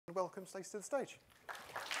welcome Stacey to the stage.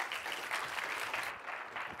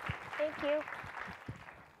 Thank you.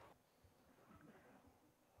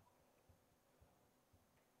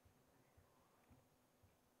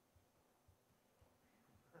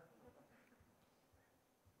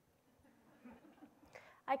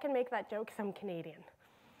 I can make that joke because I'm Canadian.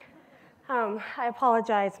 I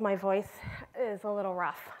apologize, my voice is a little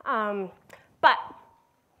rough. But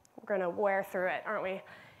we're going to wear through it, aren't we?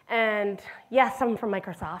 And yes, I'm from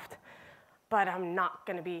Microsoft, but I'm not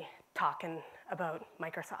going to be talking about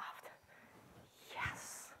Microsoft.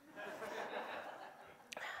 Yes.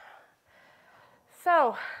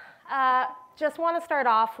 So just want to start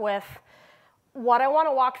off with what I want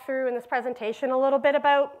to walk through in this presentation a little bit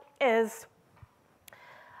about is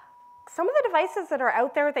some of the devices that are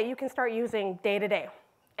out there that you can start using day to day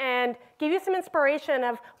and give you some inspiration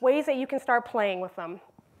of ways that you can start playing with them.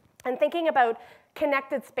 And thinking about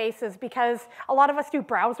connected spaces, because a lot of us do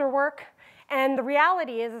browser work. And the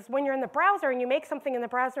reality is when you're in the browser and you make something in the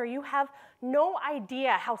browser, you have no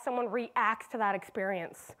idea how someone reacts to that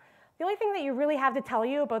experience. The only thing that you really have to tell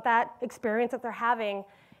you about that experience that they're having,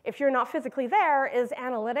 if you're not physically there, is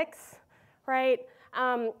analytics, right?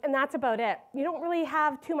 And that's about it. You don't really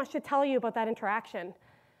have too much to tell you about that interaction.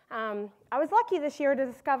 I was lucky this year to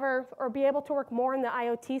discover or be able to work more in the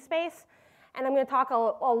IoT space. And I'm going to talk a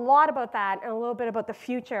lot about that and a little bit about the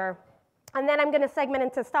future. And then I'm going to segment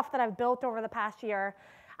into stuff that I've built over the past year.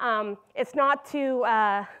 It's not too,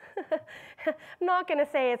 I'm not going to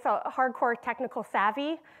say it's a hardcore technical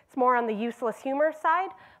savvy. It's more on the useless humor side.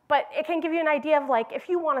 But it can give you an idea of, like, if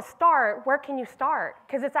you want to start, where can you start?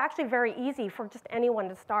 Because it's actually very easy for just anyone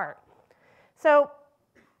to start. So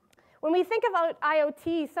when we think about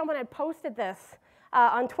IoT, someone had posted this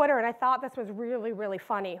on Twitter, and I thought this was really, really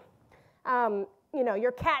funny. You know,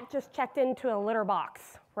 your cat just checked into a litter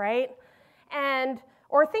box, right?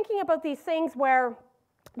 Or thinking about these things where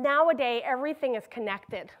nowadays everything is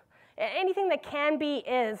connected. Anything that can be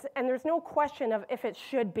is, and there's no question of if it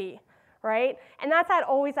should be. Right? And that's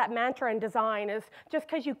always that mantra in design is just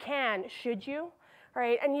because you can, should you?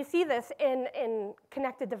 Right? And you see this in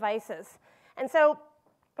connected devices. And so,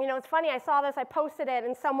 you know, it's funny, I saw this, I posted it,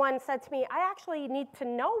 and someone said to me, I actually need to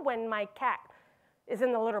know when my cat is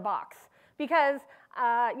in the litter box because,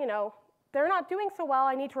 you know, they're not doing so well,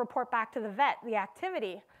 I need to report back to the vet the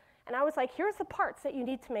activity. And I was like, here's the parts that you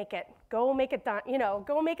need to make it. Go make it done, you know,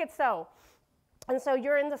 go make it so. And so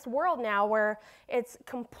you're in this world now where it's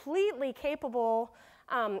completely capable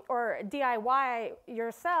or DIY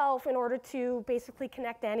yourself in order to basically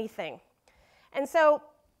connect anything. And so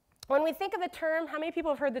when we think of the term, how many people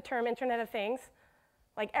have heard the term Internet of Things?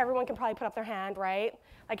 Like everyone can probably put up their hand, right?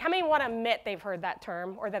 Like how many want to admit they've heard that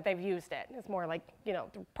term or that they've used it? It's more like, you know,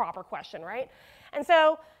 the proper question, right? And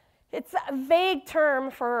so it's a vague term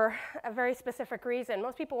for a very specific reason.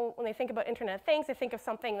 Most people, when they think about Internet of Things, they think of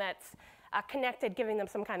something that's connected, giving them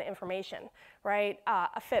some kind of information, right?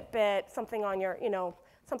 A Fitbit, something on your, you know,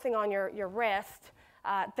 something on your wrist,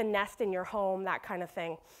 the Nest in your home, that kind of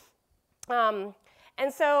thing. And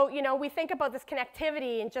so, you know, we think about this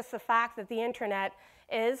connectivity and just the fact that the internet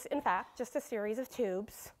is, in fact, just a series of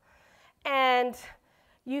tubes. And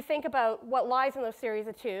you think about what lies in those series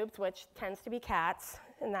of tubes, which tends to be cats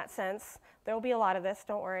in that sense. There will be a lot of this,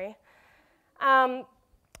 don't worry.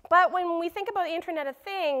 But when we think about the Internet of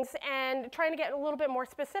Things and trying to get a little bit more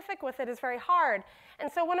specific with it is very hard.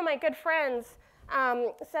 And so one of my good friends,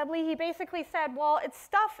 Sebly, he basically said, well, it's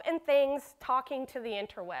stuff and things talking to the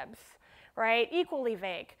interwebs, right? Equally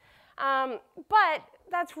vague. But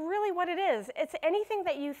that's really what it is. It's anything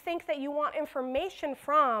that you think that you want information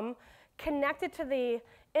from connected to the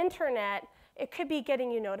internet. It could be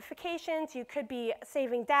getting you notifications, you could be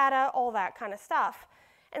saving data, all that kind of stuff.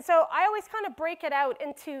 And so I always kind of break it out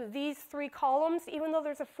into these three columns, even though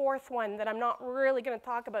there's a fourth one that I'm not really going to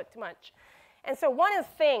talk about too much. And so one is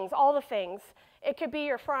things, all the things. It could be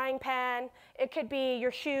your frying pan, it could be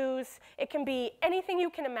your shoes, it can be anything you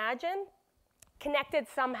can imagine connected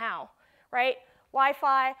somehow, right?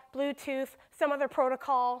 Wi-Fi, Bluetooth, some other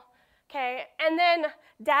protocol, okay? And then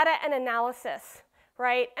data and analysis,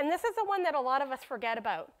 right? And this is the one that a lot of us forget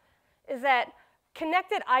about, is that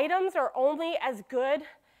connected items are only as good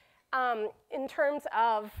in terms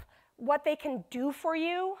of what they can do for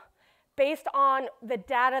you based on the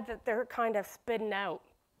data that they're kind of spitting out,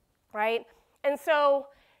 right? And so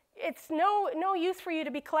it's no use for you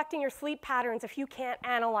to be collecting your sleep patterns if you can't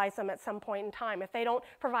analyze them at some point in time, if they don't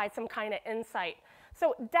provide some kind of insight.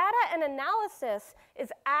 So data and analysis is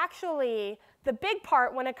actually the big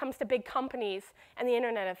part when it comes to big companies and the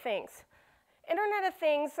Internet of Things. Internet of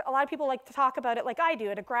Things, a lot of people like to talk about it like I do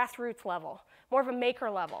at a grassroots level. more of a maker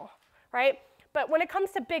level, right? But when it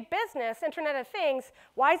comes to big business, Internet of Things,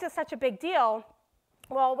 why is it such a big deal?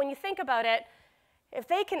 Well, when you think about it, if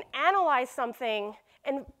they can analyze something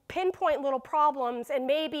and pinpoint little problems and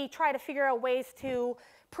maybe try to figure out ways to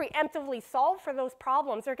preemptively solve for those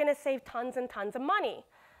problems, they're going to save tons and tons of money.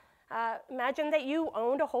 Imagine that you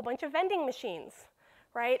owned a whole bunch of vending machines,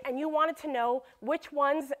 right? And you wanted to know which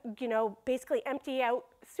ones, basically empty out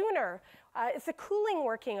sooner. Is the cooling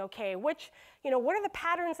working okay? What are the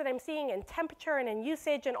patterns that I'm seeing in temperature and in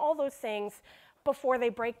usage and all those things before they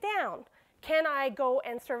break down? Can I go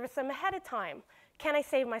and service them ahead of time? Can I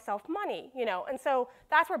save myself money? And so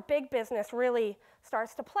that's where big business really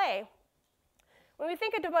starts to play. When we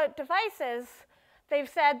think about devices, they've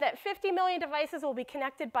said that 50 million devices will be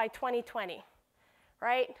connected by 2020,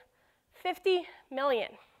 right? 50 million.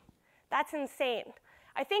 That's insane.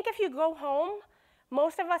 I think if you go home,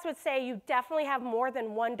 most of us would say you definitely have more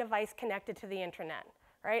than one device connected to the internet,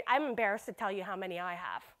 right? I'm embarrassed to tell you how many I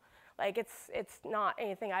have. Like, it's not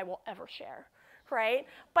anything I will ever share, right?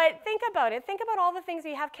 But think about it. Think about all the things that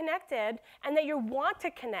you have connected and that you want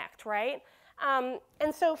to connect, right?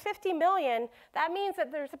 And so 50 million, that means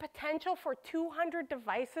that there's a potential for 200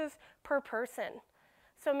 devices per person.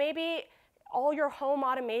 So maybe all your home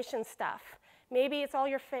automation stuff. Maybe it's all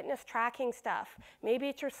your fitness tracking stuff. Maybe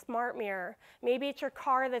it's your smart mirror. Maybe it's your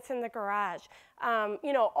car that's in the garage.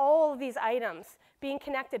 All of these items being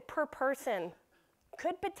connected per person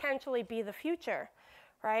could potentially be the future,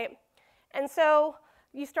 right? And so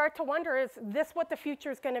you start to wonder, is this what the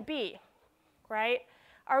future is going to be, right?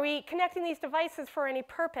 Are we connecting these devices for any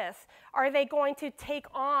purpose? Are they going to take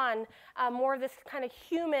on more of this kind of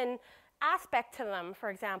human aspect to them, for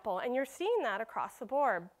example? And you're seeing that across the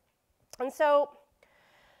board. And so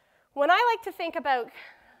when I like to think about,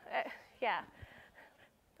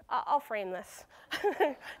 I'll frame this.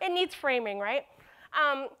 It needs framing, right?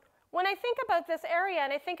 When I think about this area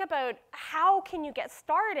and I think about how can you get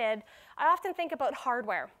started, I often think about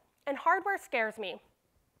hardware. And hardware scares me.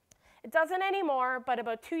 It doesn't anymore, but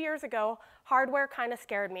about 2 years ago, hardware kind of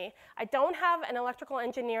scared me. I don't have an electrical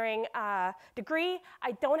engineering degree.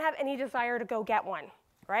 I don't have any desire to go get one,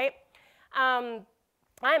 right?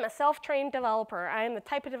 I am a self-trained developer. I am the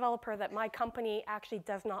type of developer that my company actually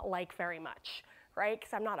does not like very much, right?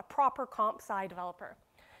 Because I'm not a proper comp sci developer.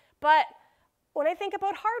 But when I think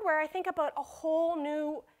about hardware, I think about a whole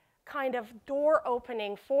new kind of door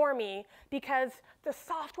opening for me because the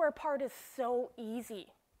software part is so easy.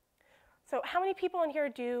 So how many people in here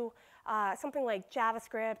do something like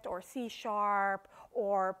JavaScript or C#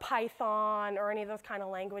 or Python or any of those kind of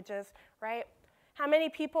languages, right? How many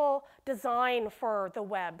people design for the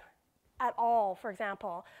web at all, for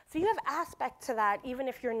example? So you have aspect to that even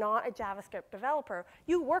if you're not a JavaScript developer.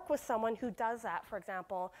 You work with someone who does that, for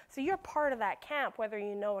example. So you're part of that camp, whether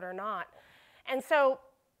you know it or not. And so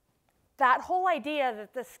that whole idea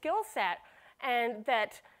that the skill set and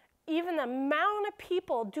that even the amount of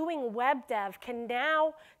people doing web dev can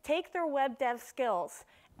now take their web dev skills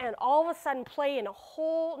and all of a sudden play in a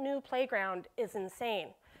whole new playground is insane,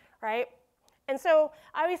 right? And so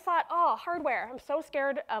I always thought, oh, hardware, I'm so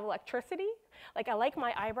scared of electricity. Like, I like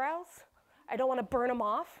my eyebrows. I don't want to burn them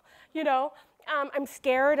off, I'm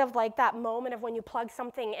scared of like that moment of when you plug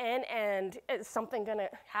something in and is something going to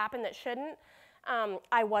happen that shouldn't.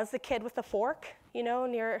 I was the kid with the fork,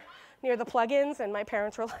 near the plugins, and my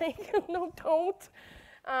parents were like, no, don't.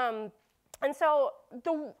 And so,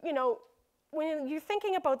 when you're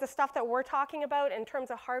thinking about the stuff that we're talking about in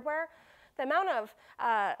terms of hardware, the amount of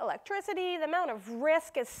electricity, the amount of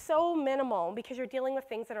risk is so minimal because you're dealing with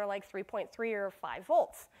things that are like 3.3 or 5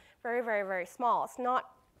 volts. Very, very, very small. It's not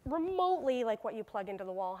remotely like what you plug into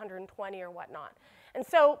the wall, 120 or whatnot. And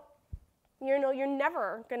so, you're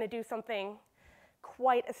never going to do something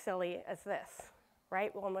quite as silly as this,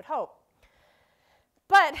 right? One would hope.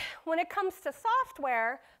 But when it comes to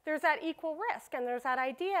software, there's that equal risk, and there's that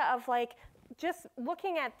idea of like just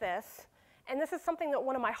looking at this, and this is something that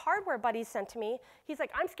one of my hardware buddies sent to me. He's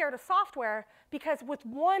like, I'm scared of software because with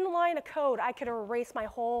one line of code, I could erase my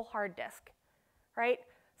whole hard disk, right?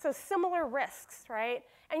 So similar risks, right?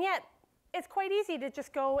 And yet, it's quite easy to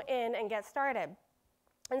just go in and get started.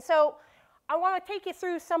 And so I want to take you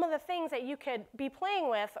through some of the things that you could be playing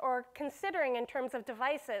with or considering in terms of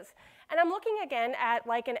devices. And I'm looking again at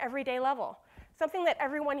like an everyday level. Something that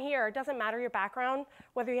everyone here, doesn't matter your background,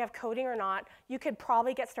 whether you have coding or not, you could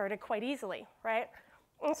probably get started quite easily, right?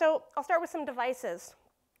 And so I'll start with some devices,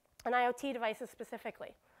 and IoT devices specifically.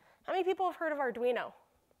 How many people have heard of Arduino,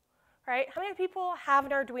 right? How many people have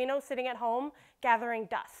an Arduino sitting at home gathering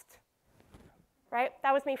dust, right?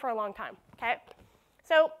 That was me for a long time, okay?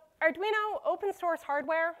 So Arduino, open source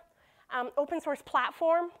hardware, open source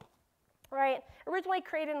platform, right? Originally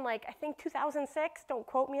created in like, I think 2006, don't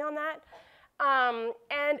quote me on that.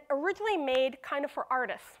 And originally made kind of for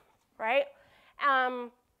artists, right?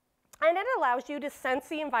 And it allows you to sense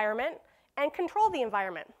the environment and control the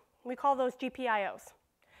environment. We call those GPIOs.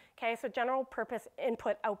 Okay, so general purpose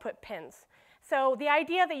input output pins. So the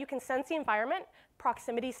idea that you can sense the environment,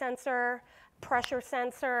 proximity sensor, pressure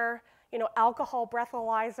sensor, alcohol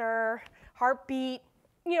breathalyzer, heartbeat,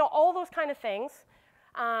 all those kind of things.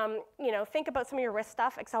 Think about some of your wrist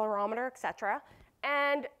stuff, accelerometer, et cetera.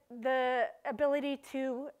 And the ability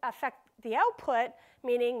to affect the output,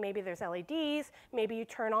 meaning maybe there's LEDs, maybe you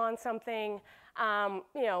turn on something,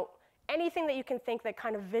 anything that you can think that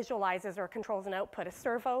kind of visualizes or controls an output, a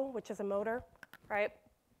servo, which is a motor, right?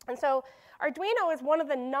 And so Arduino is one of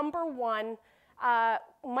the #1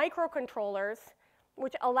 microcontrollers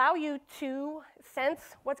which allow you to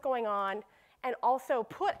sense what's going on and also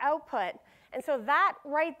put output. And so that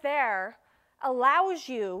right there allows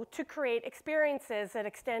you to create experiences that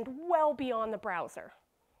extend well beyond the browser,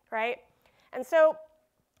 right? And so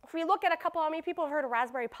if we look at how many people have heard of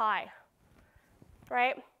Raspberry Pi,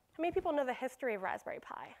 right? How many people know the history of Raspberry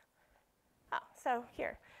Pi? Oh, so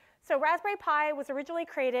here. So Raspberry Pi was originally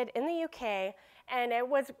created in the UK, and it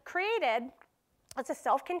was created as a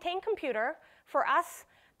self-contained computer. For us,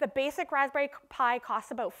 the basic Raspberry Pi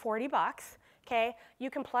costs about 40 bucks. Okay,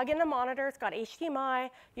 you can plug in a monitor, it's got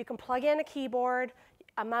HDMI, you can plug in a keyboard,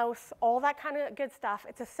 a mouse, all that kind of good stuff.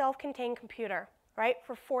 It's a self-contained computer, right,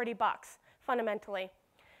 for 40 bucks, fundamentally.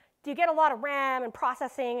 Do you get a lot of RAM and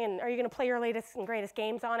processing, and are you going to play your latest and greatest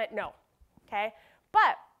games on it? No, okay?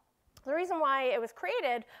 But the reason why it was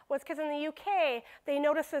created was because in the UK, they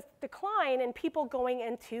noticed this decline in people going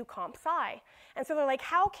into comp sci. And so they're like,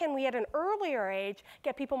 how can we at an earlier age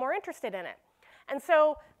get people more interested in it? And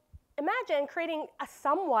so imagine creating a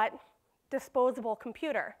somewhat disposable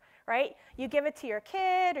computer, right? You give it to your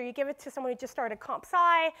kid, or you give it to someone who just started comp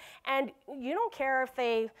sci, and you don't care if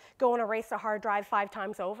they go and erase a hard drive 5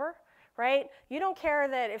 times over, right? You don't care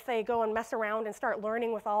that if they go and mess around and start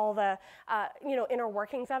learning with all the inner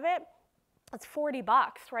workings of it. It's 40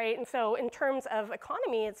 bucks, right? And so in terms of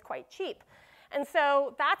economy, it's quite cheap. And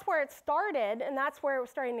so that's where it started, and that's where it was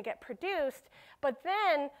starting to get produced. But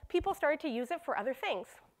then people started to use it for other things,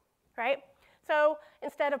 right? So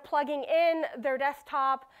instead of plugging in their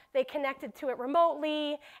desktop, they connected to it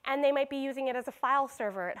remotely, and they might be using it as a file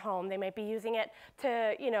server at home. They might be using it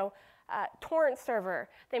to, torrent server.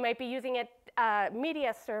 They might be using it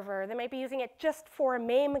media server. They might be using it just for a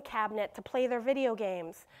MAME cabinet to play their video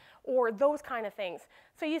games, or those kind of things.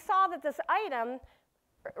 So you saw that this item,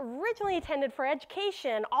 originally intended for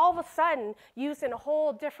education, all of a sudden used in a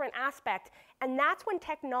whole different aspect. And that's when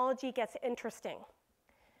technology gets interesting.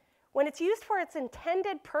 When it's used for its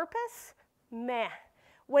intended purpose, meh.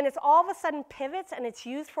 When it's all of a sudden pivots and it's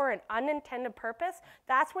used for an unintended purpose,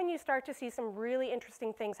 that's when you start to see some really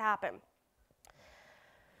interesting things happen.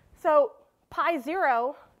 So Pi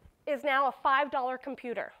Zero is now a $5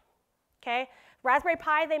 computer, okay? Raspberry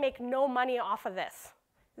Pi, they make no money off of this.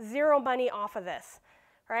 Zero money off of this,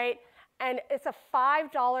 right? And it's a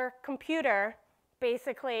 $5 computer,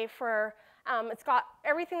 basically, for, it's got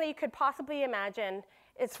everything that you could possibly imagine.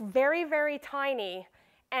 It's very, very tiny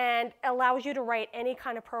and allows you to write any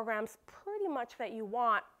kind of programs pretty much that you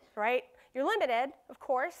want, right? You're limited, of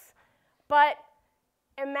course, but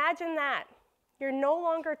imagine that. You're no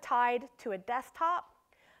longer tied to a desktop.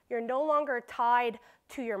 You're no longer tied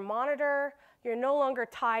to your monitor. You're no longer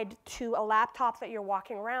tied to a laptop that you're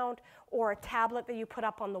walking around or a tablet that you put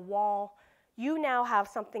up on the wall. You now have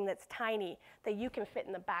something that's tiny that you can fit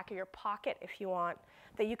in the back of your pocket if you want,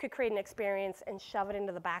 that you could create an experience and shove it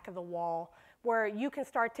into the back of the wall, where you can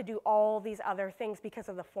start to do all these other things because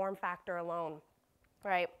of the form factor alone,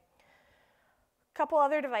 right? A couple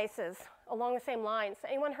other devices along the same lines.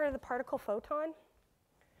 Anyone heard of the particle photon?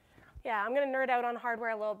 Yeah, I'm going to nerd out on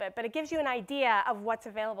hardware a little bit, but it gives you an idea of what's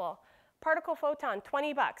available. Particle photon,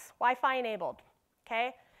 20 bucks, Wi-Fi enabled,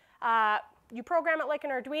 okay? You program it like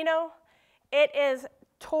an Arduino. It is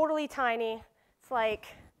totally tiny. It's like,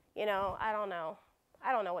 I don't know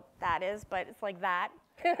what that is, but it's like that.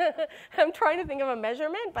 I'm trying to think of a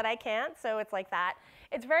measurement, but I can't, so it's like that.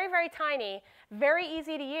 It's very, very tiny, very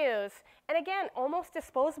easy to use, and again, almost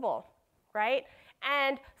disposable, right?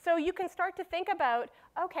 And so you can start to think about,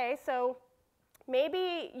 okay, so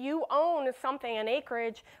maybe you own something, an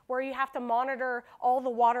acreage, where you have to monitor all the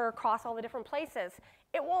water across all the different places.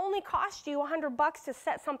 It will only cost you 100 bucks to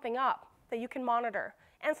set something up that you can monitor,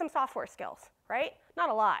 and some software skills, right? Not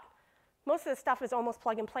a lot. Most of this stuff is almost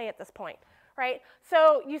plug and play at this point, right?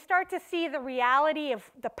 So you start to see the reality of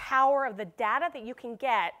the power of the data that you can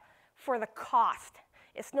get for the cost.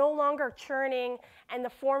 It's no longer churning, and the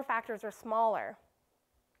form factors are smaller.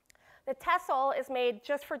 The Tessel is made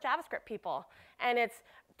just for JavaScript people, and it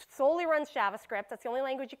solely runs JavaScript. That's the only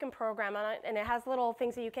language you can program on it, and it has little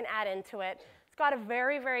things that you can add into it. It's got a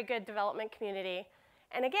very, very good development community.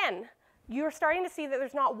 And again, you're starting to see that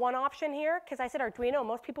there's not one option here, because I said Arduino,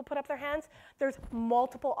 most people put up their hands. There's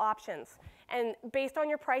multiple options. And based on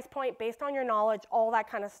your price point, based on your knowledge, all that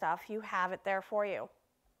kind of stuff, you have it there for you.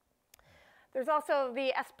 There's also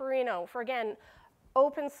the Esperino for, again,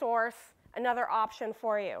 open source, another option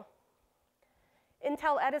for you.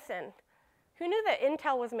 Intel Edison. Who knew that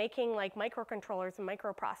Intel was making like microcontrollers and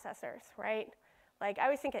microprocessors, right? Like I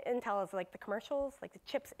always think of Intel as like the commercials, like the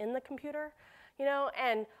chips in the computer, you know,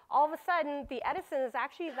 and all of a sudden the Edison is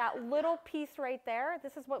actually that little piece right there.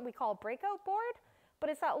 This is what we call a breakout board, but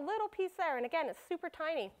it's that little piece there, and again, it's super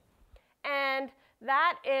tiny. And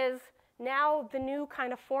that is now the new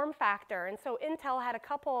kind of form factor. And so Intel had a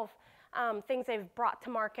couple of things they've brought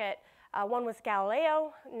to market. One was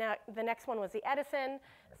Galileo, now the next one was the Edison.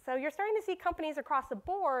 So you're starting to see companies across the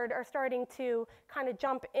board are starting to kind of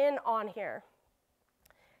jump in on here.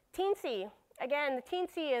 Teensy, again, the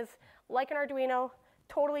Teensy is like an Arduino,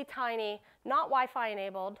 totally tiny, not Wi-Fi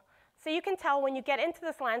enabled. So you can tell when you get into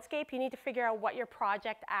this landscape, you need to figure out what your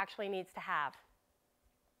project actually needs to have.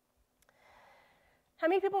 How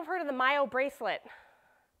many people have heard of the Myo bracelet?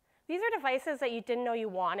 These are devices that you didn't know you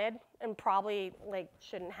wanted and probably like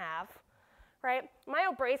shouldn't have, right?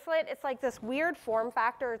 Myo bracelet, it's like this weird form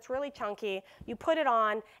factor. It's really chunky. You put it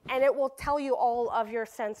on, and it will tell you all of your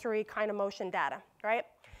sensory kind of motion data, right?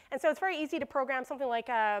 And so it's very easy to program something like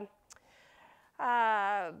a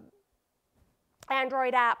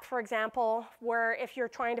Android app, for example, where if you're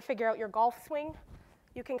trying to figure out your golf swing,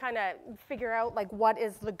 you can kind of figure out like what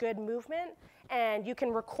is the good movement, and you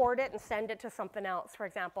can record it and send it to something else, for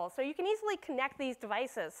example. So you can easily connect these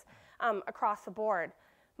devices across the board.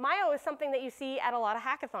 Myo is something that you see at a lot of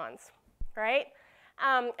hackathons, right?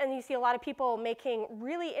 And you see a lot of people making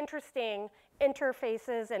really interesting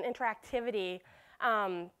interfaces and interactivity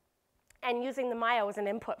and using the Myo as an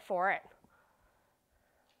input for it.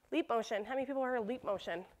 Leap motion. How many people heard of leap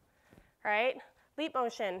motion? Right? Leap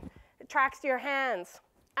motion. It tracks your hands.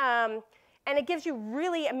 And it gives you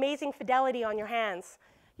really amazing fidelity on your hands.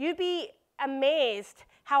 You'd be amazed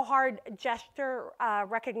how hard gesture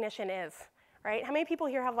recognition is, right? How many people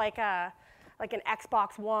here have like an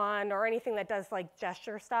Xbox One or anything that does like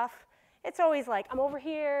gesture stuff? It's always like, I'm over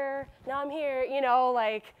here, now I'm here, you know,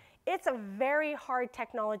 like it's a very hard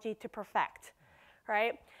technology to perfect,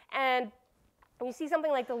 right? And when you see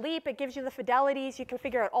something like the Leap, it gives you the fidelities. You can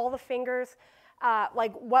figure out all the fingers,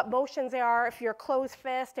 like what motions they are, if you're closed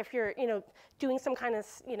fist, if you're, you know, doing some kind of,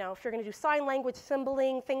 you know, if you're going to do sign language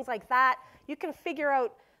symboling, things like that. You can figure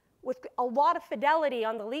out with a lot of fidelity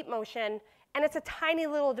on the Leap motion, and it's a tiny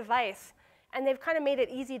little device, and they've kind of made it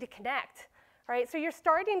easy to connect, right? So you're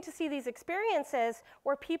starting to see these experiences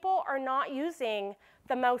where people are not using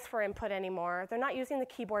the mouse for input anymore. They're not using the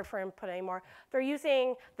keyboard for input anymore. They're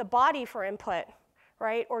using the body for input,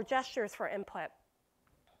 right, or gestures for input.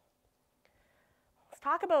 Let's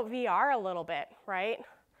talk about VR a little bit, right?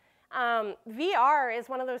 VR is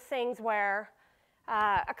one of those things where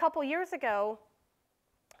a couple years ago,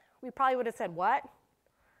 we probably would have said, what?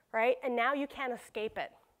 Right? And now you can't escape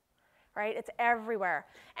it, right? It's everywhere.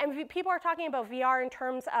 And people are talking about VR in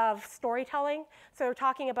terms of storytelling. So they're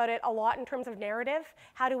talking about it a lot in terms of narrative.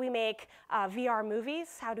 How do we make VR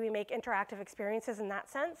movies? How do we make interactive experiences in that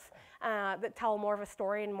sense that tell more of a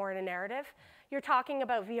story and more in a narrative? You're talking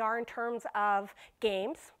about VR in terms of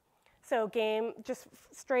games. So just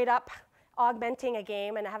straight up augmenting a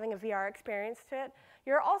game and having a VR experience to it.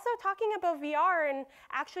 You're also talking about VR and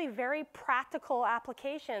actually very practical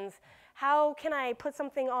applications. How can I put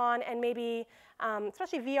something on and maybe,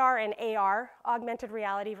 especially VR and AR, augmented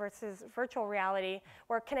reality versus virtual reality,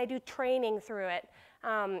 where can I do training through it?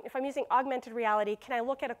 If I'm using augmented reality, can I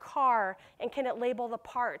look at a car and can it label the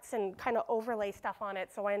parts and kind of overlay stuff on it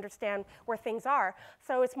so I understand where things are?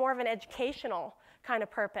 So it's more of an educational kind of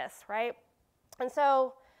purpose, right? And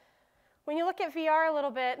so when you look at VR a little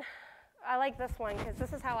bit, I like this one because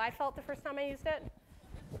this is how I felt the first time I used it.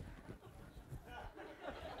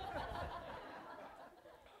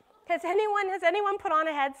 Has anyone put on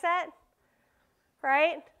a headset?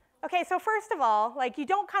 Right? Okay, so first of all, like you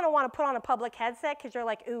don't kind of want to put on a public headset because you're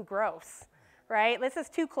like, ooh, gross, right? This is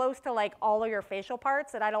too close to like all of your facial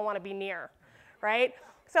parts that I don't want to be near, right?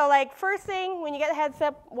 So like first thing, when you get the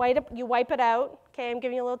headset, you wipe it out. Okay, I'm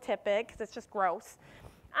giving you a little tidbit because it's just gross.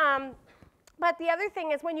 But the other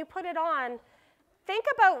thing is when you put it on, think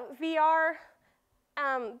about VR,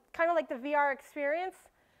 kind of like the VR experience.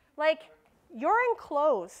 Like, you're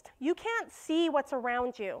enclosed. You can't see what's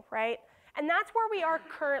around you, right? And that's where we are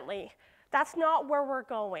currently. That's not where we're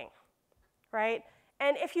going, right?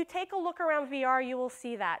 And if you take a look around VR, you will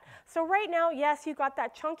see that. So right now, yes, you've got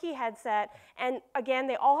that chunky headset, and again,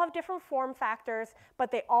 they all have different form factors,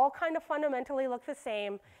 but they all kind of fundamentally look the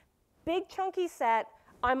same. Big chunky set,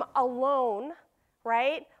 I'm alone,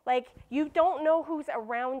 right? Like, you don't know who's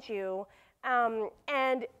around you,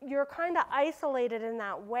 and you're kind of isolated in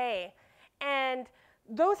that way. And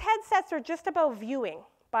those headsets are just about viewing,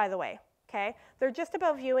 by the way, okay? They're just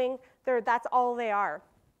about viewing, that's all they are.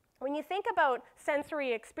 When you think about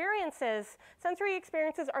sensory experiences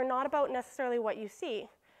are not about necessarily what you see.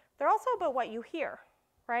 They're also about what you hear,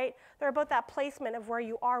 right? They're about that placement of where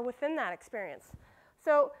you are within that experience.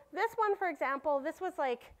 So this one, for example, this was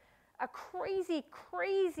like a crazy,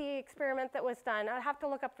 crazy experiment that was done. I'd have to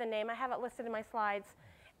look up the name. I have it listed in my slides.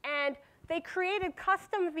 And they created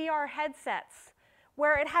custom VR headsets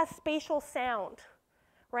where it has spatial sound,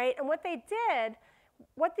 right? And what they did,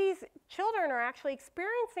 what these children are actually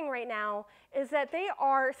experiencing right now is that they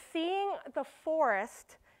are seeing the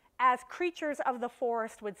forest as creatures of the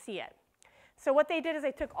forest would see it. So what they did is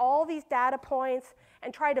they took all these data points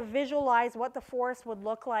and tried to visualize what the forest would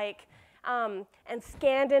look like, and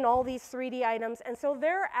scanned in all these 3D items. And so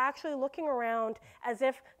they're actually looking around as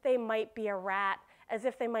if they might be a rat, as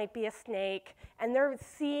if they might be a snake, and they're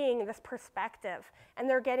seeing this perspective, and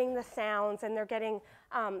they're getting the sounds, and they're getting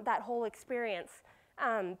that whole experience.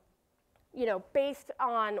 You know, based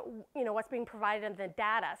on, you know, what's being provided in the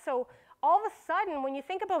data. So all of a sudden, when you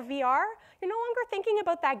think about VR, you're no longer thinking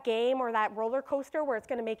about that game or that roller coaster where it's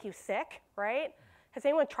going to make you sick, right? Has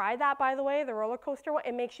anyone tried that, by the way, the roller coaster one?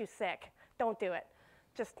 It makes you sick. Don't do it.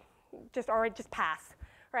 Just pass,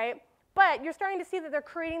 right? But you're starting to see that they're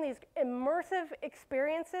creating these immersive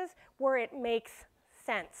experiences where it makes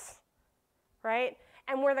sense, right?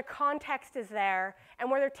 And where the context is there, and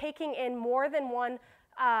where they're taking in more than one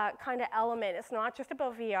kind of element. It's not just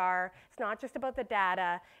about VR, it's not just about the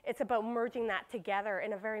data, it's about merging that together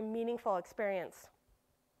in a very meaningful experience.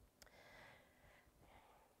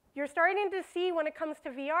 You're starting to see when it comes to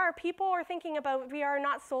VR, people are thinking about VR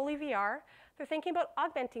not solely VR, they're thinking about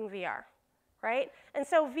augmenting VR, right? And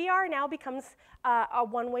so VR now becomes a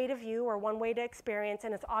one way to view or one way to experience,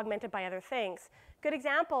 and it's augmented by other things. Good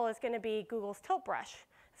example is going to be Google's Tilt Brush.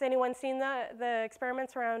 Has anyone seen the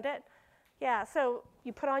experiments around it? Yeah, so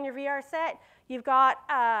you put on your VR set, you've got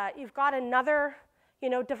another, you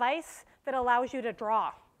know, device that allows you to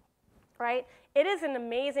draw, right? It is an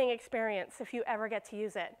amazing experience if you ever get to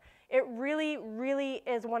use it. It really, really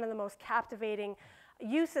is one of the most captivating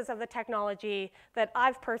uses of the technology that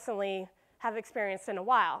I've personally have experienced in a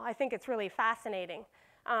while. I think it's really fascinating.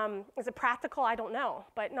 Is it practical? I don't know,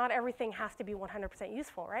 but not everything has to be 100%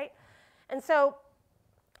 useful, right? And so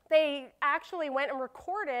they actually went and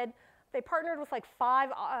recorded, they partnered with like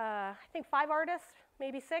I think five artists,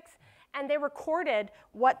 maybe 6, and they recorded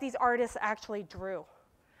what these artists actually drew,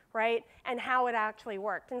 right? And how it actually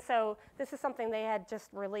worked. And so this is something they had just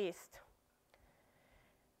released.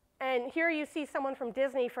 And here you see someone from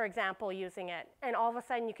Disney, for example, using it. And all of a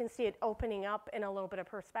sudden you can see it opening up in a little bit of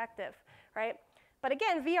perspective, right? But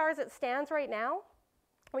again, VR as it stands right now,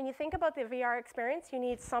 when you think about the VR experience, you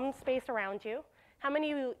need some space around you. How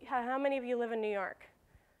many of you live in New York?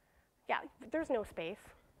 Yeah, there's no space.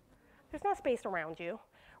 There's no space around you,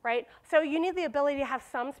 right? So you need the ability to have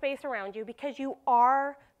some space around you because you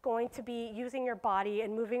are going to be using your body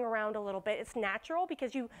and moving around a little bit. It's natural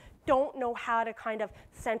because you don't know how to kind of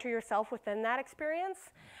center yourself within that experience.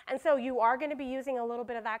 And so you are going to be using a little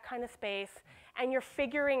bit of that kind of space, and you're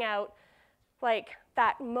figuring out like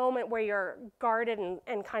that moment where you're guarded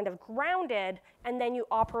and kind of grounded, and then you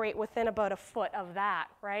operate within about a foot of that,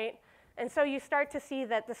 right? And so you start to see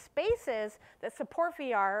that the spaces that support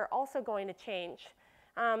VR are also going to change.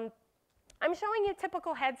 I'm showing you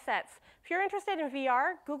typical headsets. If you're interested in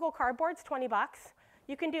VR, Google Cardboard's $20.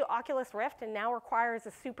 You can do Oculus Rift, and now requires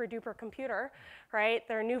a super duper computer, right?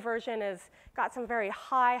 Their new version has got some very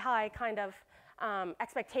high kind of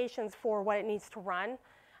expectations for what it needs to run.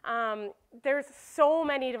 There's so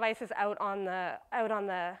many devices out on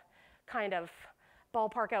the kind of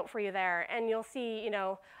ballpark out for you there, and you'll see, you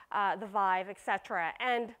know, the Vive, etc.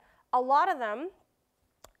 And a lot of them,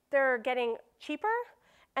 they're getting cheaper,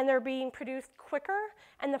 and they're being produced quicker,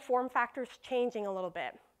 and the form factor's changing a little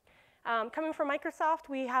bit. Coming from Microsoft,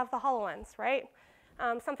 we have the HoloLens, right?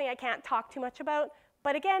 Something I can't talk too much about,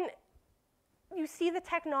 but again, you see the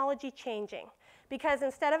technology changing because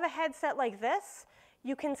instead of a headset like this,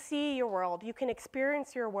 you can see your world, you can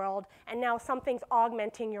experience your world, and now something's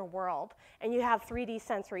augmenting your world, and you have 3D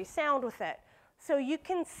sensory sound with it. So you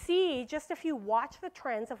can see, just if you watch the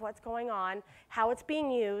trends of what's going on, how it's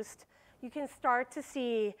being used, you can start to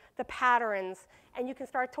see the patterns, and you can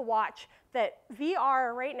start to watch that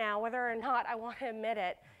VR right now, whether or not I want to admit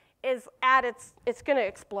it, is at it's going to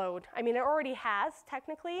explode. I mean, it already has,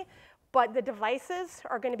 technically, but the devices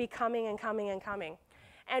are going to be coming and coming and coming.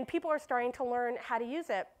 And people are starting to learn how to use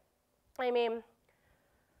it. I mean,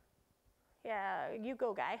 yeah, you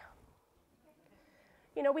go, guy.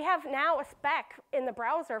 You know, we have now a spec in the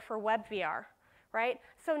browser for web VR, right?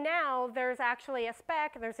 So now there's actually a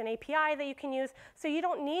spec, there's an API that you can use, so you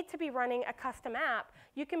don't need to be running a custom app.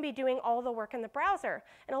 You can be doing all the work in the browser.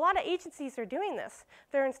 And a lot of agencies are doing this.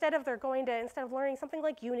 Instead of learning something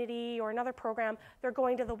like Unity or another program, they're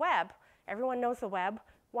going to the web. Everyone knows the web.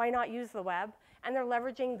 Why not use the web? And they're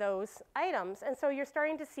leveraging those items. And so you're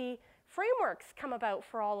starting to see frameworks come about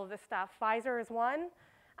for all of this stuff. Visor is one,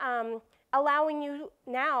 allowing you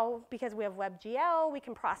now, because we have WebGL, we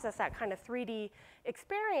can process that kind of 3D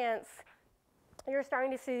experience. You're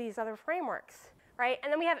starting to see these other frameworks, right?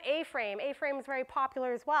 And then we have A-Frame. A-Frame is very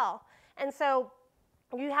popular as well. And so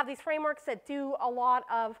you have these frameworks that do a lot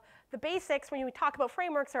of the basics. When you talk about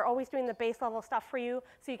frameworks, they're always doing the base level stuff for you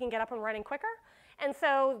so you can get up and running quicker. And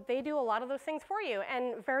so they do a lot of those things for you,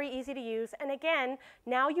 and very easy to use. And again,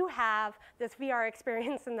 now you have this VR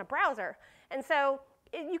experience in the browser. And so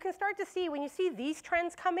you can start to see, when you see these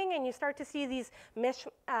trends coming and you start to see these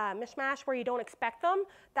mishmash where you don't expect them,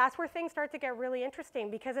 that's where things start to get really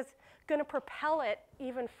interesting, because it's going to propel it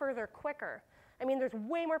even further quicker. I mean, there's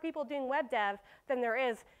way more people doing web dev than there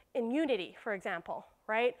is in Unity, for example,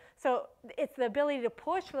 right? So it's the ability to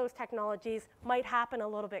push those technologies might happen a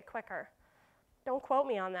little bit quicker. Don't quote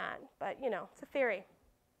me on that, but you know, it's a theory.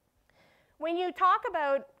 When you talk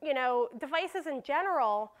about, you know, devices in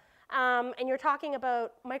general, and you're talking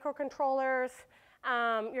about microcontrollers,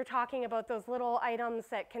 you're talking about those little items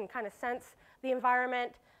that can kind of sense the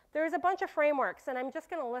environment, there's a bunch of frameworks, and I'm just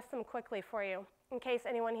going to list them quickly for you in case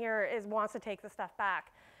anyone here wants to take the stuff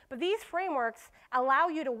back. But these frameworks allow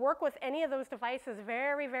you to work with any of those devices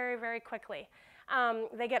very, very, very quickly.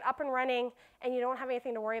 They get up and running, and you don't have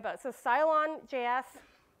anything to worry about. So Cylon.js,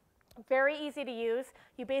 very easy to use.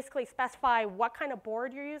 You basically specify what kind of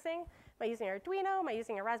board you're using. Am I using Arduino? Am I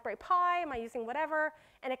using a Raspberry Pi? Am I using whatever?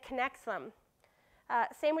 And it connects them.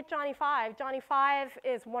 Same with Johnny 5. Johnny 5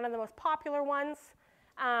 is one of the most popular ones.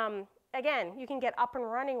 Again, you can get up and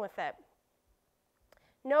running with it.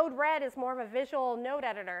 Node-RED is more of a visual node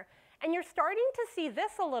editor. And you're starting to see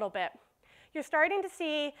this a little bit. You're starting to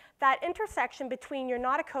see that intersection between you're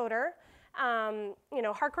not a coder, you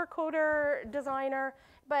know, hardcore coder, designer,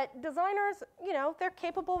 but designers, you know, they're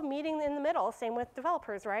capable of meeting in the middle, same with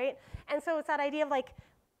developers, right? And so it's that idea of like,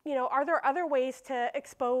 you know, are there other ways to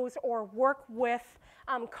expose or work with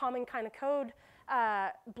common kind of code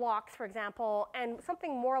blocks, for example, and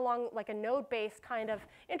something more along like a node-based kind of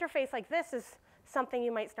interface like this is something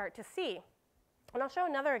you might start to see. And I'll show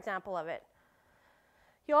another example of it.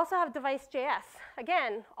 You also have device.js.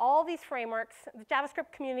 Again, all these frameworks, the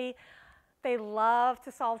JavaScript community, they love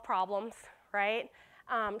to solve problems, right?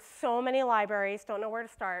 So many libraries, don't know where to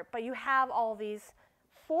start, but you have all these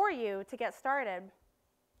for you to get started.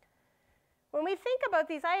 When we think about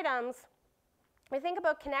these items, we think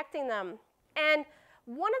about connecting them. And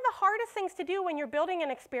one of the hardest things to do when you're building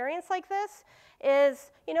an experience like this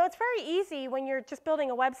is, you know, it's very easy when you're just building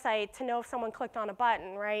a website to know if someone clicked on a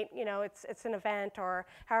button, right? You know, it's an event or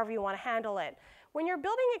however you want to handle it. When you're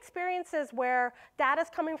building experiences where data's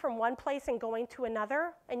coming from one place and going to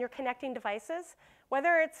another, and you're connecting devices,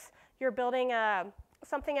 whether it's you're building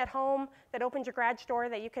something at home that opens your garage door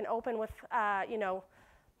that you can open with, you know,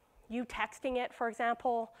 you texting it, for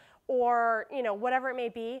example, or, you know, whatever it may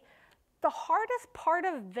be, the hardest part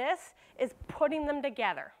of this is putting them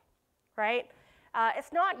together, right?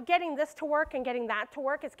 It's not getting this to work and getting that to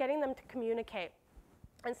work, it's getting them to communicate.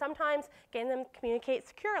 And sometimes getting them to communicate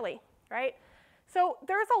securely, right? So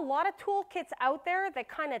there's a lot of toolkits out there that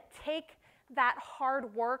kind of take that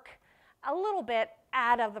hard work a little bit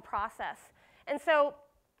out of the process. And so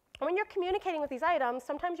when you're communicating with these items,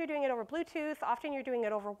 sometimes you're doing it over Bluetooth, often you're doing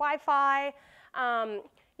it over Wi-Fi.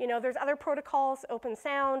 You know, there's other protocols, open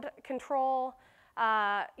sound control.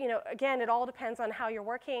 You know, again, it all depends on how you're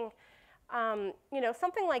working. You know,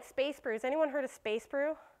 something like Space Brew. Has anyone heard of Space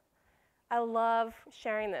Brew? I love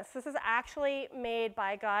sharing this. This is actually made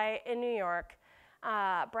by a guy in New York,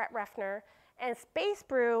 Brett Reffner. And Space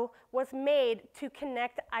Brew was made to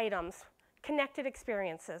connect items, connected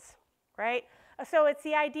experiences, right? So it's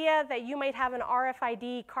the idea that you might have an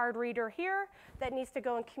RFID card reader here that needs to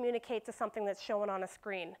go and communicate to something that's shown on a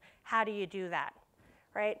screen. How do you do that,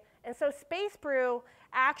 right? And so Space Brew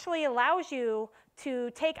actually allows you to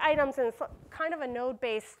take items, and it's kind of a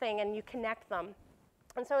node-based thing, and you connect them.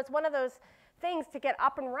 And so it's one of those things to get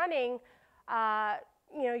up and running.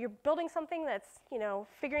 You're building something that's,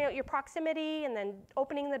 figuring out your proximity and then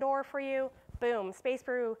opening the door for you. Boom, Space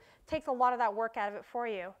Brew takes a lot of that work out of it for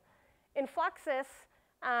you. Influxus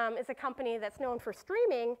is a company that's known for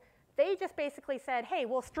streaming. They just basically said, hey,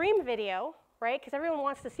 we'll stream video, right? Because everyone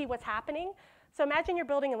wants to see what's happening. So imagine you're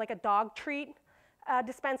building like a dog treat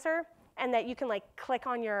dispenser, and that you can like click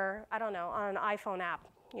on your, on an iPhone app.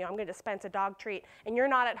 I'm going to dispense a dog treat, and you're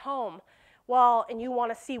not at home. Well, and you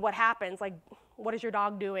want to see what happens, like what is your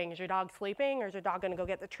dog doing? Is your dog sleeping, or is your dog going to go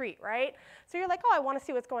get the treat, right? So you're like, oh, I want to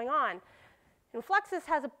see what's going on. Influxus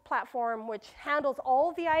has a platform which handles all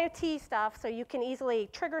of the IoT stuff, so you can easily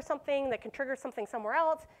trigger something that can trigger something somewhere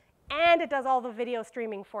else, and it does all the video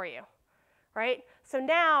streaming for you, right? So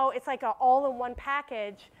now it's like an all-in-one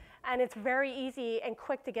package, and it's very easy and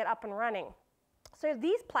quick to get up and running. So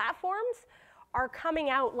these platforms are coming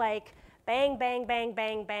out like bang, bang, bang,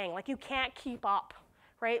 bang, bang. Like you can't keep up,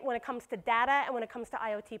 right, when it comes to data and when it comes to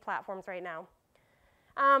IoT platforms right now.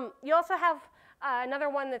 You also have another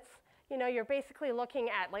one that's, you're basically looking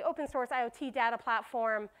at like open source IoT data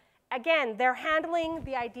platform. Again, they're handling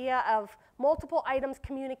the idea of multiple items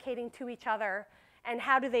communicating to each other, and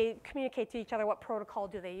how do they communicate to each other, what protocol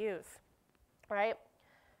do they use, right?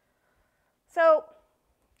 So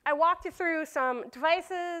I walked you through some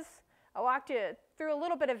devices. I walked you through a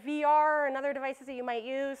little bit of VR and other devices that you might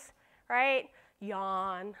use, right?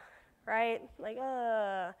 Yawn, right? Like,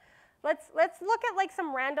 Let's look at like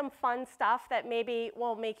some random fun stuff that maybe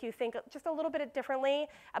will make you think just a little bit differently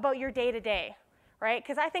about your day-to-day, right?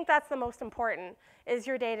 Because I think that's the most important, is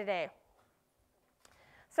your day-to-day.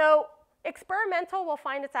 So experimental will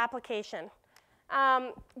find its application.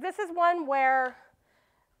 This is one where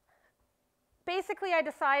basically I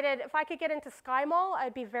decided if I could get into SkyMall,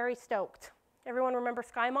 I'd be very stoked. Everyone remember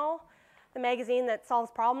SkyMall, the magazine that solves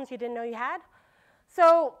problems you didn't know you had?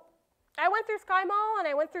 So I went through SkyMall, and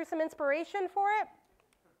I went through some inspiration for it,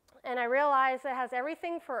 and I realized it has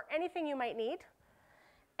everything for anything you might need.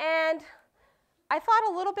 And I thought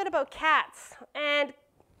a little bit about cats, and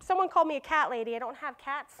someone called me a cat lady. I don't have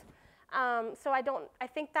cats, so I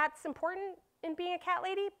think that's important in being a cat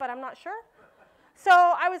lady, but I'm not sure. So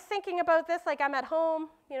I was thinking about this, like I'm at home,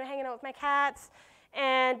 hanging out with my cats,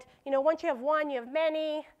 and once you have one, you have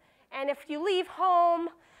many, and if you leave home,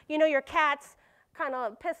 your cat's kind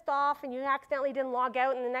of pissed off, and you accidentally didn't log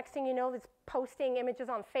out, and the next thing you know, it's posting images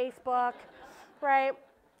on Facebook, right?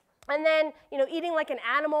 And then, eating like an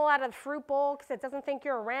animal out of the fruit bowl because it doesn't think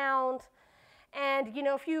you're around. And,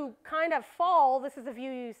 if you kind of fall, this is the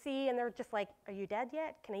view you see, and they're just like, are you dead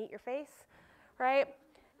yet? Can I eat your face, right?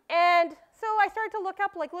 And so I started to look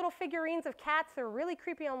up like little figurines of cats. They're really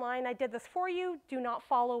creepy online. I did this for you. Do not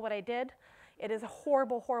follow what I did. It is a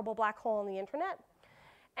horrible, horrible black hole on the internet.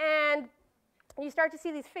 And you start to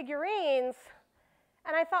see these figurines,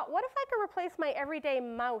 and I thought, what if I could replace my everyday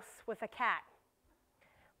mouse with a cat?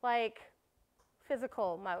 Like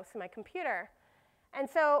physical mouse in my computer. And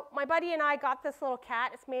so my buddy and I got this little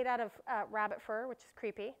cat. It's made out of rabbit fur, which is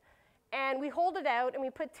creepy. And we hold it out, and we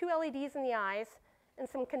put 2 LEDs in the eyes and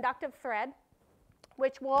some conductive thread,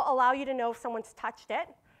 which will allow you to know if someone's touched it,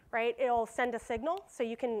 right? It'll send a signal, so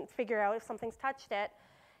you can figure out if something's touched it.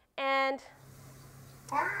 And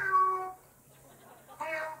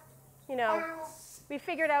we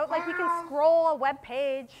figured out, like, we can scroll a web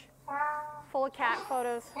page full of cat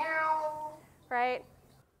photos, right?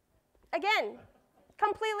 Again,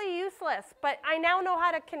 completely useless, but I now know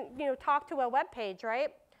how to talk to a web page, right?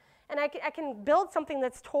 And I can build something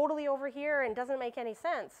that's totally over here and doesn't make any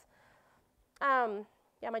sense.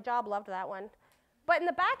 Yeah, my job loved that one. But in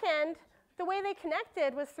the back end, the way they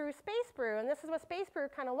connected was through Space Brew, and this is what Space Brew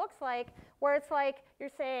kind of looks like, where it's like you're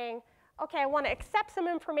saying, okay, I want to accept some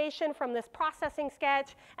information from this processing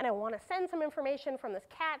sketch, and I want to send some information from this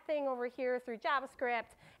cat thing over here through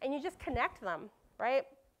JavaScript, and you just connect them, right?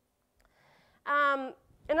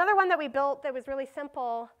 Another one that we built that was really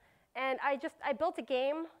simple, and I built a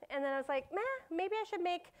game, and then I was like, maybe I should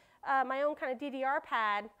make my own kind of DDR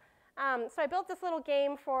pad. So I built this little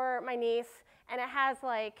game for my niece, and it has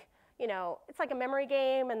like, it's like a memory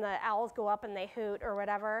game, and the owls go up and they hoot or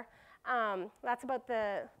whatever. That's about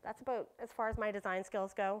as far as my design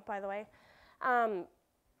skills go, by the way. And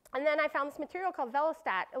then I found this material called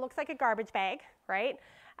Velostat. It looks like a garbage bag, right?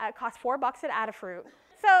 It costs $4 at Adafruit.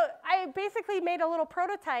 So I basically made a little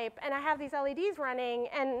prototype, and I have these LEDs running,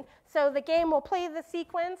 and so the game will play the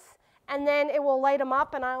sequence, and then it will light them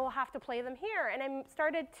up, and I will have to play them here. And I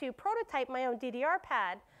started to prototype my own DDR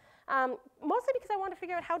pad, mostly because I wanted to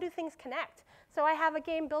figure out how do things connect. So I have a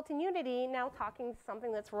game built in Unity now talking to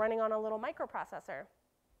something that's running on a little microprocessor,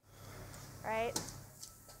 right?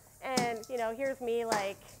 And here's me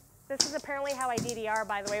like, this is apparently how I DDR,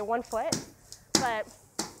 by the way, 1 foot, but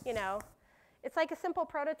it's like a simple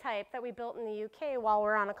prototype that we built in the UK while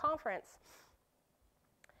we're on a conference.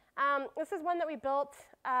 This is one that we built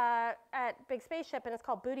at Big Spaceship, and it's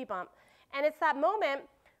called Booty Bump. And it's that moment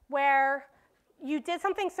where you did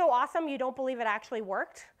something so awesome you don't believe it actually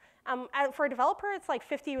worked. For a developer, it's like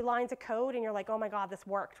 50 lines of code, and you're like, oh my God, this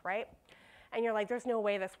worked, right? And you're like, there's no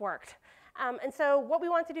way this worked. And so what we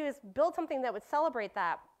want to do is build something that would celebrate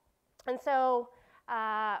that. And so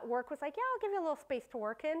Work was like, yeah, I'll give you a little space to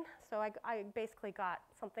work in. So I basically got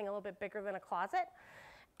something a little bit bigger than a closet.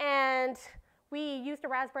 And we used a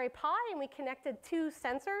Raspberry Pi, and we connected 2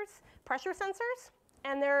 sensors, pressure sensors.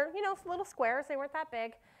 And they're little squares. They weren't that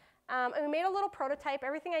big. And we made a little prototype.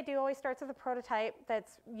 Everything I do always starts with a prototype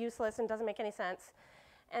that's useless and doesn't make any sense.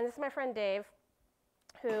 And this is my friend Dave,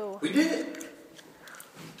 who, we did it.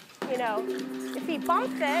 If he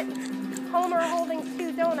bumps it, Homer holding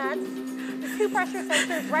 2 donuts, the 2 pressure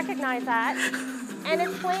sensors recognize that, and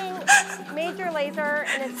it's playing major laser,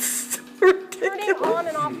 and it's turning on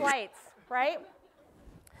and off lights, right?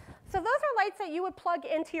 So those are lights that you would plug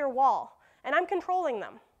into your wall, and I'm controlling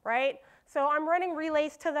them, right? So I'm running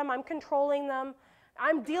relays to them, I'm controlling them,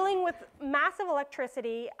 I'm dealing with massive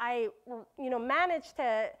electricity. I managed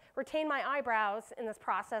to retain my eyebrows in this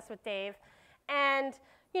process with Dave, and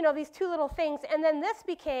these 2 little things, and then this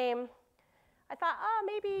became, I thought, oh,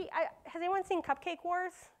 maybe, has anyone seen Cupcake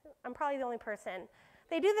Wars? I'm probably the only person.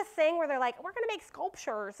 They do this thing where they're like, we're gonna make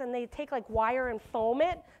sculptures, and they take like wire and foam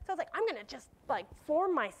it. So I was like, I'm gonna just like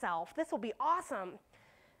form myself. This will be awesome.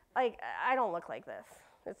 Like, I don't look like this.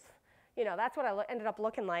 It's, that's what I ended up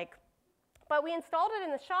looking like. But we installed it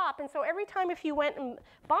in the shop, and so every time if you went and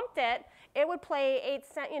bumped it, it would play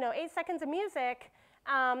 8 seconds of music,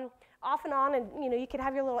 off and on, and you could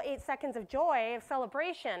have your little 8 seconds of joy, of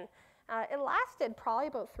celebration. It lasted probably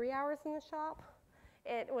about 3 hours in the shop.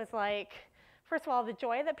 It was like, first of all, the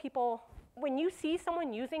joy that people, when you see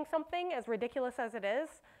someone using something as ridiculous as it is,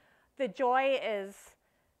 the joy is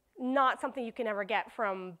not something you can ever get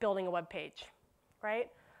from building a web page, right?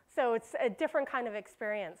 So it's a different kind of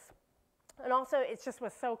experience. And also, it just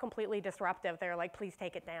was so completely disruptive. They're like, please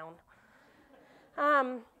take it down.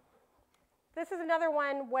 This is another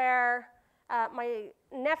one where my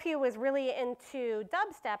nephew was really into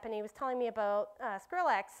dubstep, and he was telling me about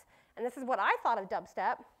Skrillex. And this is what I thought of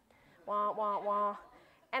dubstep. Wah, wah, wah.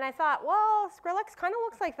 And I thought, well, Skrillex kind of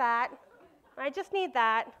looks like that. I just need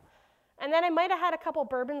that. And then I might have had a couple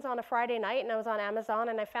bourbons on a Friday night, and I was on Amazon,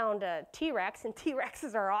 and I found a T-Rex, and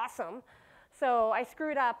T-Rexes are awesome. So I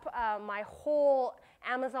screwed up my whole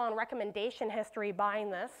Amazon recommendation history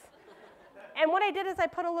buying this. And what I did is I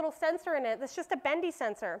put a little sensor in it. It's just a bendy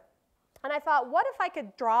sensor. And I thought, what if I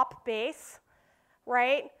could drop bass,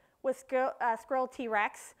 right, with Skrill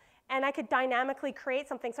T-Rex, and I could dynamically create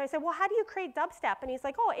something. So I said, well, how do you create dubstep? And he's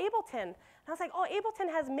like, oh, Ableton. And I was like, oh,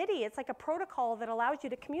 Ableton has MIDI. It's like a protocol that allows you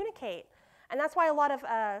to communicate. And that's why a lot of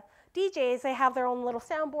DJs, they have their own little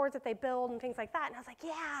soundboards that they build and things like that. And I was like,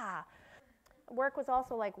 yeah. Work was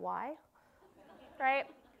also like, why, right?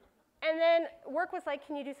 And then Work was like,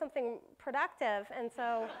 can you do something productive? And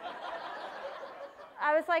so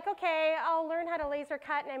I was like, okay, I'll learn how to laser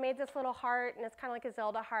cut, and I made this little heart, and it's kind of like a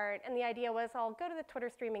Zelda heart, and the idea was I'll go to the Twitter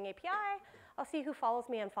streaming API, I'll see who follows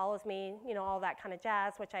me, unfollows me, all that kind of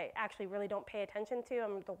jazz, which I actually really don't pay attention to.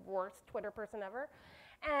 I'm the worst Twitter person ever.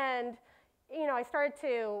 And I started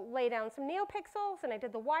to lay down some NeoPixels, and I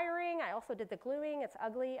did the wiring. I also did the gluing. It's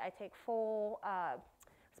ugly. I take full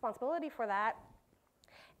responsibility for that.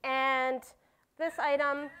 And this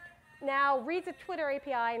item now reads a Twitter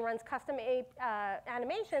API and runs custom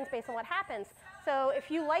animations based on what happens. So if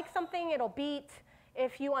you like something, it'll beat.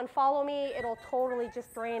 If you unfollow me, it'll totally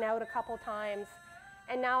just drain out a couple times.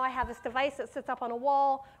 And now I have this device that sits up on a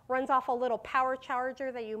wall, runs off a little power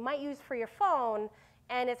charger that you might use for your phone,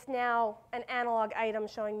 and it's now an analog item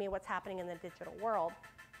showing me what's happening in the digital world.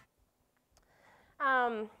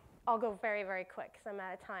 I'll go very, very quick because I'm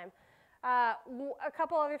out of time. A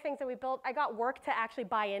couple other things that we built. I got Work to actually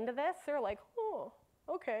buy into this. They're like, oh,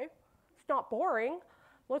 okay, it's not boring.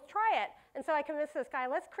 Let's try it. And so I convinced this guy,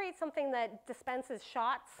 let's create something that dispenses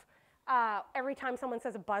shots every time someone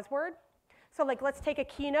says a buzzword. So like, let's take a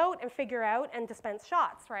keynote and figure out and dispense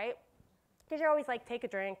shots, right? because you're always like, take a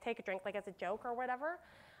drink, like as a joke or whatever.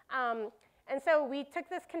 And so we took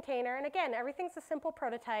this container, and again, everything's a simple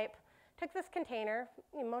prototype. Took this container.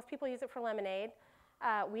 Most people use it for lemonade.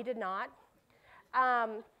 We did not.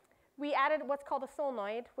 We added what's called a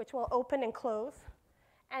solenoid, which will open and close.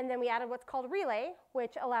 And then we added what's called a relay,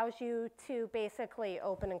 which allows you to basically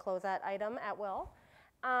open and close that item at will.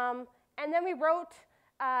 And then we wrote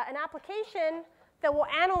an application that will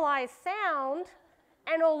analyze sound,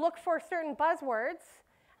 and it'll look for certain buzzwords.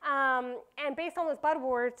 And based on those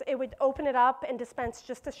buzzwords, it would open it up and dispense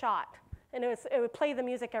just a shot. And it would play the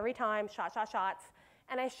music every time, shots.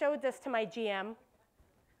 And I showed this to my GM.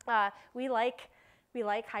 We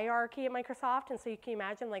like hierarchy at Microsoft, and so you can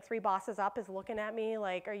imagine like 3 bosses up is looking at me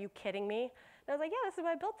like, are you kidding me? And I was like, yeah, this is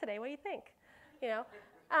what I built today. What do you think? You know?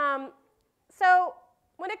 So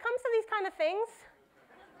when it comes to these kind of things,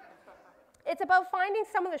 it's about finding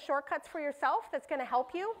some of the shortcuts for yourself that's going to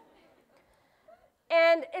help you.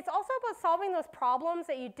 And it's also about solving those problems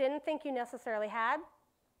that you didn't think you necessarily had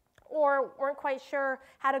or weren't quite sure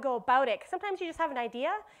how to go about it. 'Cause sometimes you just have an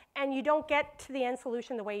idea and you don't get to the end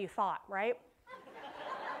solution the way you thought, right?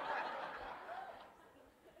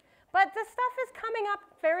 But this stuff is coming up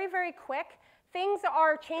very, very quick. Things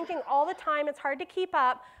are changing all the time. It's hard to keep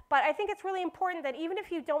up. But I think it's really important that even if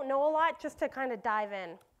you don't know a lot, just to kind of dive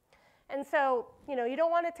in. And so, you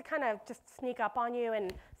don't want it to kind of just sneak up on you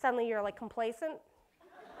and suddenly you're like complacent,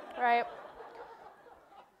 right?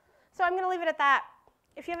 So I'm going to leave it at that.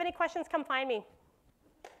 If you have any questions, come find me.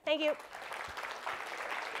 Thank you.